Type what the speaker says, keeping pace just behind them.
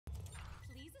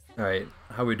Alright,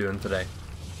 how we doing today?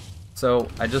 So,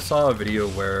 I just saw a video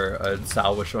where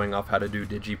Sal was showing off how to do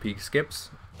Digipeak skips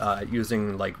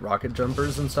using like rocket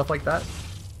jumpers and stuff like that.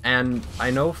 And I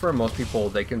know for most people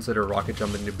they consider rocket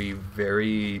jumping to be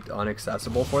very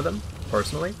inaccessible for them,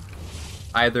 personally.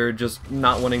 Either just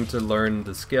not wanting to learn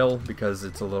the skill because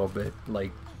it's a little bit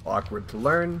like awkward to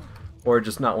learn, or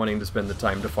just not wanting to spend the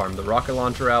time to farm the rocket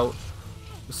launcher out.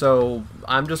 So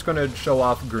I'm just going to show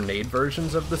off grenade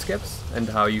versions of the skips and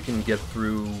how you can get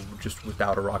through just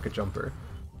without a rocket jumper.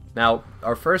 Now,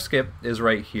 our first skip is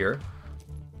right here.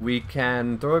 We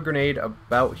can throw a grenade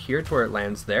about here to where it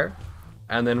lands there,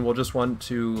 and then we'll just want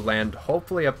to land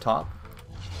hopefully up top.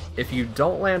 If you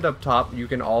don't land up top, you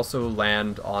can also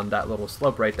land on that little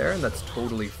slope right there, and that's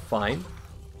totally fine.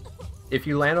 If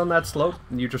you land on that slope,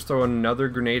 you just throw another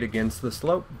grenade against the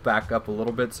slope, back up a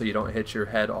little bit so you don't hit your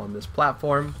head on this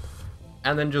platform,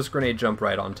 and then just grenade jump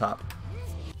right on top.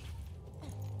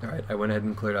 Alright, I went ahead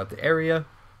and cleared out the area.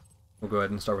 We'll go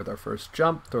ahead and start with our first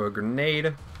jump, throw a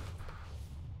grenade,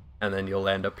 and then you'll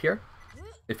land up here.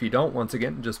 If you don't, once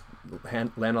again, just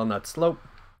land on that slope,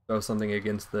 throw something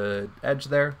against the edge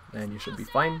there, and you should be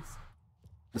fine.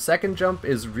 The second jump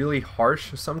is really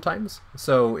harsh sometimes,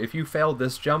 so if you fail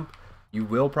this jump, you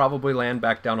will probably land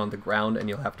back down on the ground and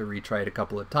you'll have to retry it a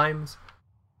couple of times.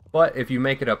 But if you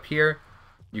make it up here,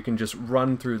 you can just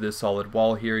run through this solid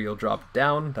wall here, you'll drop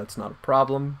down, that's not a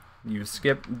problem. You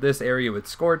skip this area with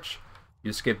Scorch,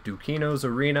 you skip Dukino's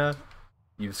arena,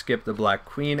 you skip the Black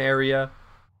Queen area,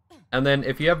 and then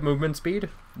if you have movement speed,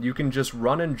 you can just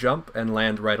run and jump and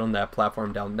land right on that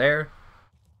platform down there.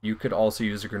 You could also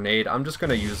use a grenade. I'm just going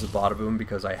to use the Bada Boom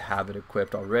because I have it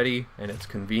equipped already and it's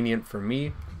convenient for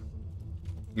me.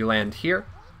 You land here,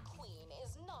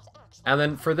 and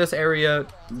then for this area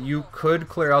you could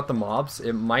clear out the mobs.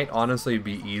 It might honestly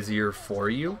be easier for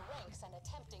you,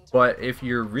 but if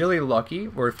you're really lucky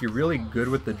or if you're really good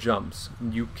with the jumps,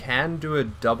 you can do a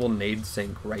double nade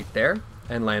sink right there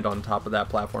and land on top of that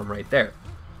platform right there.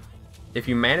 If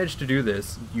you manage to do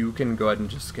this, you can go ahead and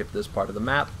just skip this part of the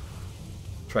map.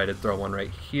 Try to throw one right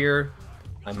here.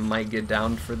 I might get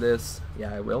downed for this.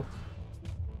 Yeah, I will.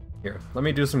 Here, let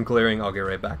me do some clearing, I'll get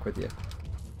right back with you.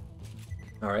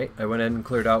 Alright, I went in and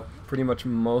cleared out pretty much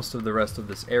most of the rest of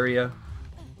this area.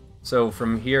 So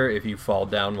from here, if you fall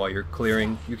down while you're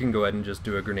clearing, you can go ahead and just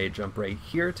do a grenade jump right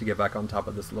here to get back on top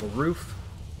of this little roof.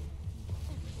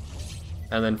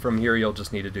 And then from here, you'll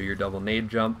just need to do your double nade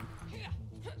jump.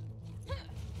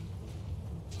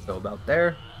 So about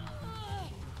there.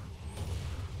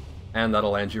 And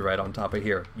that'll land you right on top of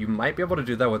here. You might be able to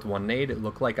do that with one nade. It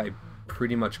looked like I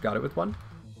pretty much got it with one.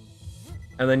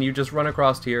 And then you just run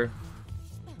across here,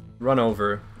 run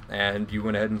over, and you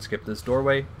went ahead and skipped this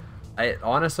doorway.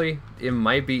 Honestly, it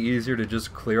might be easier to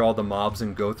just clear all the mobs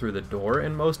and go through the door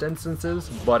in most instances,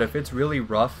 but if it's really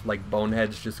rough, like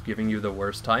Bonehead's just giving you the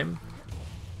worst time,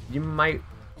 you might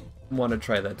want to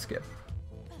try that skip.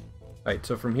 Alright,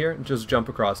 so from here, just jump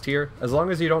across here. As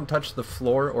long as you don't touch the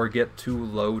floor or get too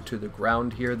low to the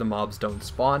ground here, the mobs don't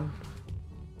spawn.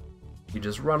 You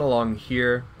just run along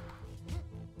here,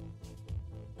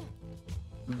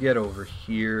 get over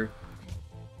here,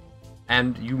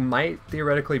 and you might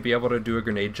theoretically be able to do a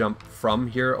grenade jump from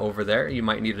here over there. You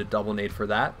might need a double nade for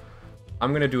that. I'm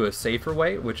going to do a safer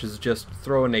way, which is just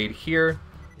throw a nade here,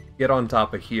 get on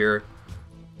top of here,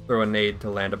 throw a nade to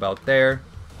land about there,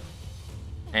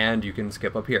 and you can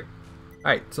skip up here.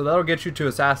 Alright, so that'll get you to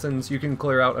assassins. You can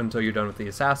clear out until you're done with the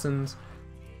assassins.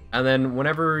 And then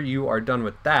whenever you are done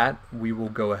with that, we will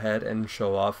go ahead and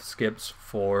show off skips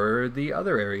for the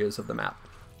other areas of the map.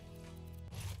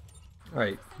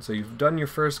 Alright, so you've done your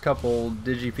first couple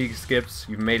Digipeak skips,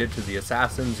 you've made it to the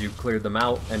assassins, you've cleared them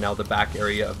out, and now the back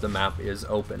area of the map is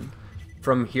open.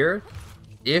 From here,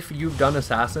 if you've done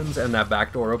assassins and that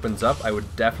back door opens up, I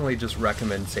would definitely just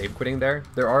recommend save quitting there.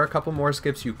 There are a couple more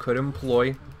skips you could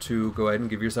employ to go ahead and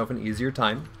give yourself an easier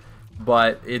time,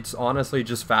 but it's honestly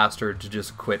just faster to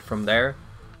just quit from there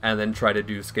and then try to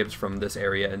do skips from this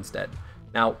area instead.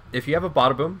 Now, if you have a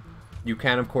Bada Boom, you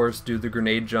can of course do the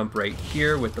grenade jump right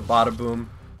here with the Bada Boom.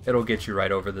 It'll get you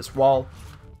right over this wall.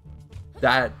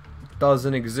 That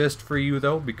doesn't exist for you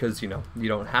though because, you know, you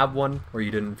don't have one or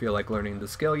you didn't feel like learning the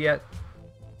skill yet.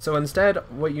 So instead,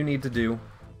 what you need to do,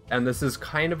 and this is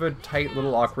kind of a tight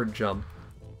little awkward jump,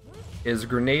 is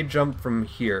grenade jump from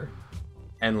here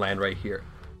and land right here.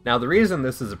 Now the reason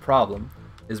this is a problem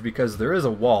is because there is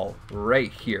a wall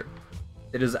right here.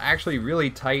 It is actually really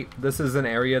tight. This is an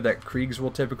area that Kriegs will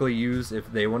typically use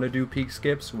if they want to do peak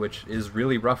skips, which is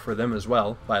really rough for them as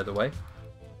well, by the way.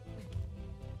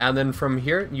 And then from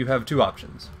here, you have two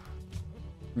options.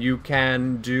 you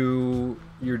can do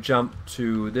your jump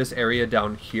to this area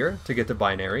down here to get to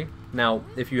binary. Now,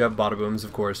 if you have bada booms,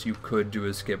 of course, you could do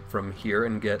a skip from here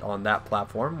and get on that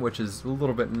platform, which is a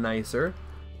little bit nicer.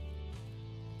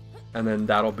 And then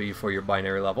that'll be for your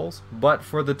binary levels. But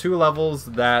for the 2 levels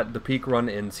that the peak run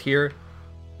ends here,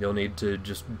 you'll need to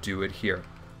just do it here.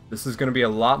 This is going to be a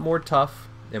lot more tough.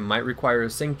 It might require a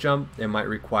sync jump, it might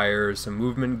require some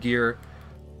movement gear.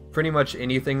 Pretty much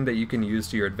anything that you can use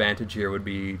to your advantage here would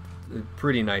be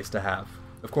pretty nice to have.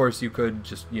 Of course, you could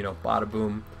just, you know, bada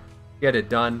boom, get it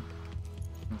done,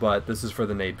 but this is for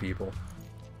the Nade people.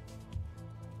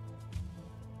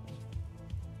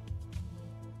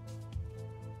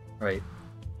 Right,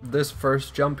 this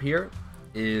first jump here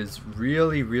is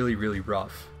really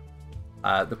rough.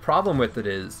 The problem with it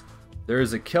is there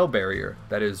is a kill barrier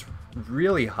that is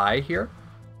really high here,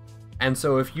 and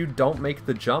so if you don't make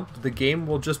the jump, the game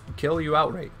will just kill you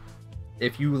outright.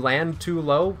 If you land too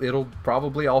low, it'll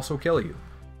probably also kill you.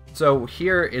 So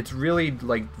here it's really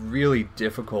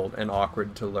difficult and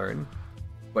awkward to learn,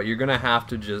 but you're gonna have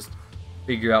to just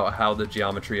figure out how the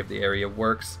geometry of the area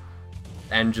works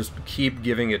and just keep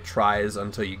giving it tries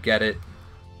until you get it.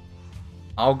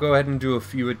 I'll go ahead and do a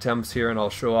few attempts here and I'll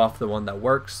show off the one that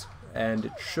works, and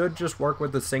it should just work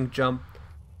with the sync jump.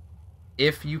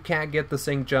 If you can't get the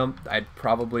sync jump, I'd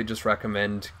probably just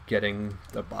recommend getting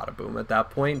the bada boom at that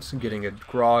point, getting a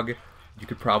grog. You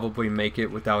could probably make it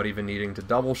without even needing to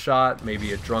double shot.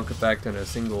 Maybe a drunk effect and a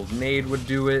single nade would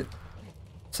do it.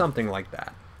 Something like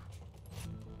that.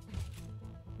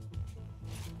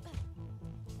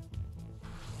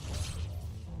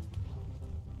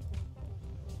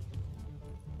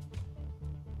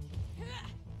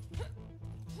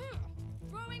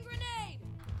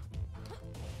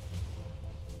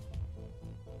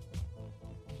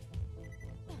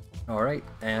 Alright,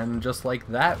 and just like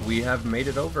that, we have made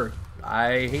it over.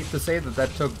 I hate to say that that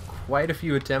took quite a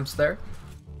few attempts there,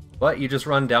 but you just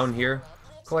run down here,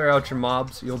 clear out your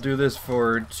mobs. You'll do this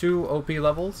for 2 OP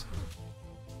levels,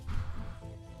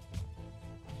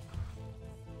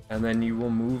 and then you will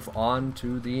move on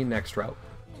to the next route.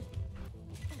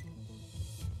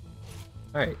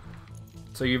 Alright,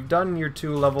 so you've done your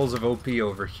 2 levels of OP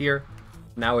over here.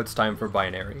 Now it's time for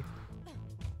binary.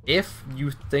 If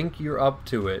you think you're up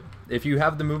to it, if you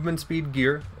have the movement speed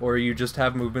gear, or you just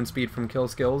have movement speed from kill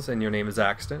skills and your name is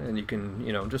Axton, and you can,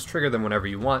 you know, just trigger them whenever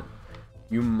you want,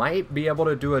 you might be able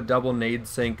to do a double nade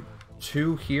sync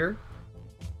to here.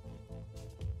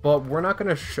 But we're not going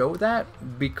to show that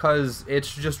because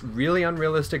it's just really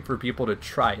unrealistic for people to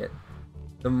try it.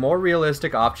 The more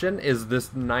realistic option is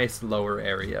this nice lower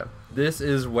area. This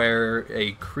is where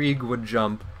a Krieg would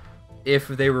jump if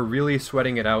they were really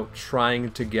sweating it out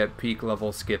trying to get peak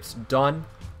level skips done.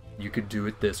 You could do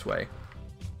it this way.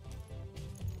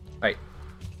 Alright,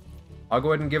 I'll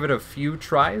go ahead and give it a few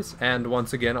tries, and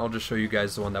once again I'll just show you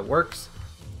guys the one that works.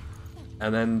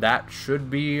 And then that should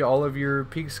be all of your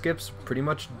peak skips pretty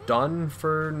much done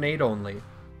for Nade only.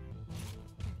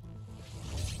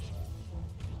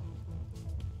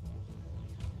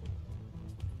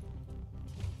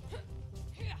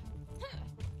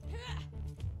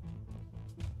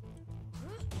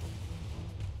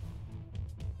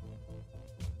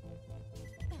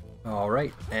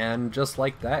 Alright, and just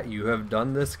like that, you have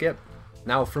done this skip.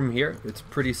 Now from here, it's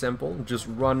pretty simple. Just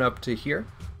run up to here.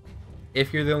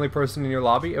 If you're the only person in your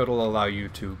lobby, it'll allow you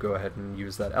to go ahead and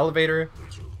use that elevator.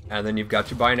 And then you've got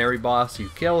your binary boss, you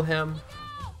kill him,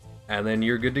 and then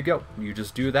you're good to go. You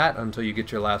just do that until you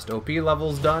get your last OP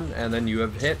levels done, and then you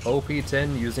have hit OP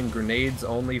 10 using grenades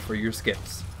only for your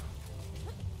skips.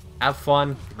 Have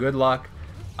fun, good luck.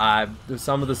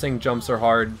 Some of the sync jumps are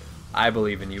hard. I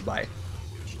believe in you, bye.